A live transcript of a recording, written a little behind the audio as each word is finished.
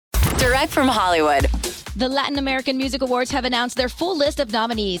Direct from Hollywood. The Latin American Music Awards have announced their full list of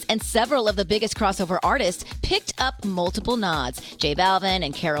nominees, and several of the biggest crossover artists picked up multiple nods. J Balvin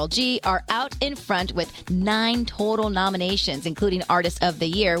and Karol G are out in front with 9 total nominations, including Artist of the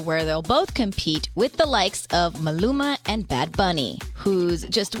Year, where they'll both compete with the likes of Maluma and Bad Bunny, who's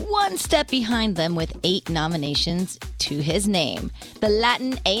just one step behind them with 8 nominations to his name. The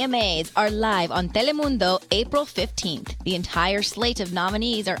Latin AMAs are live on Telemundo April 15th. The entire slate of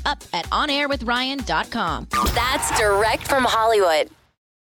nominees are up at onairwithryan.com. That's direct from Hollywood.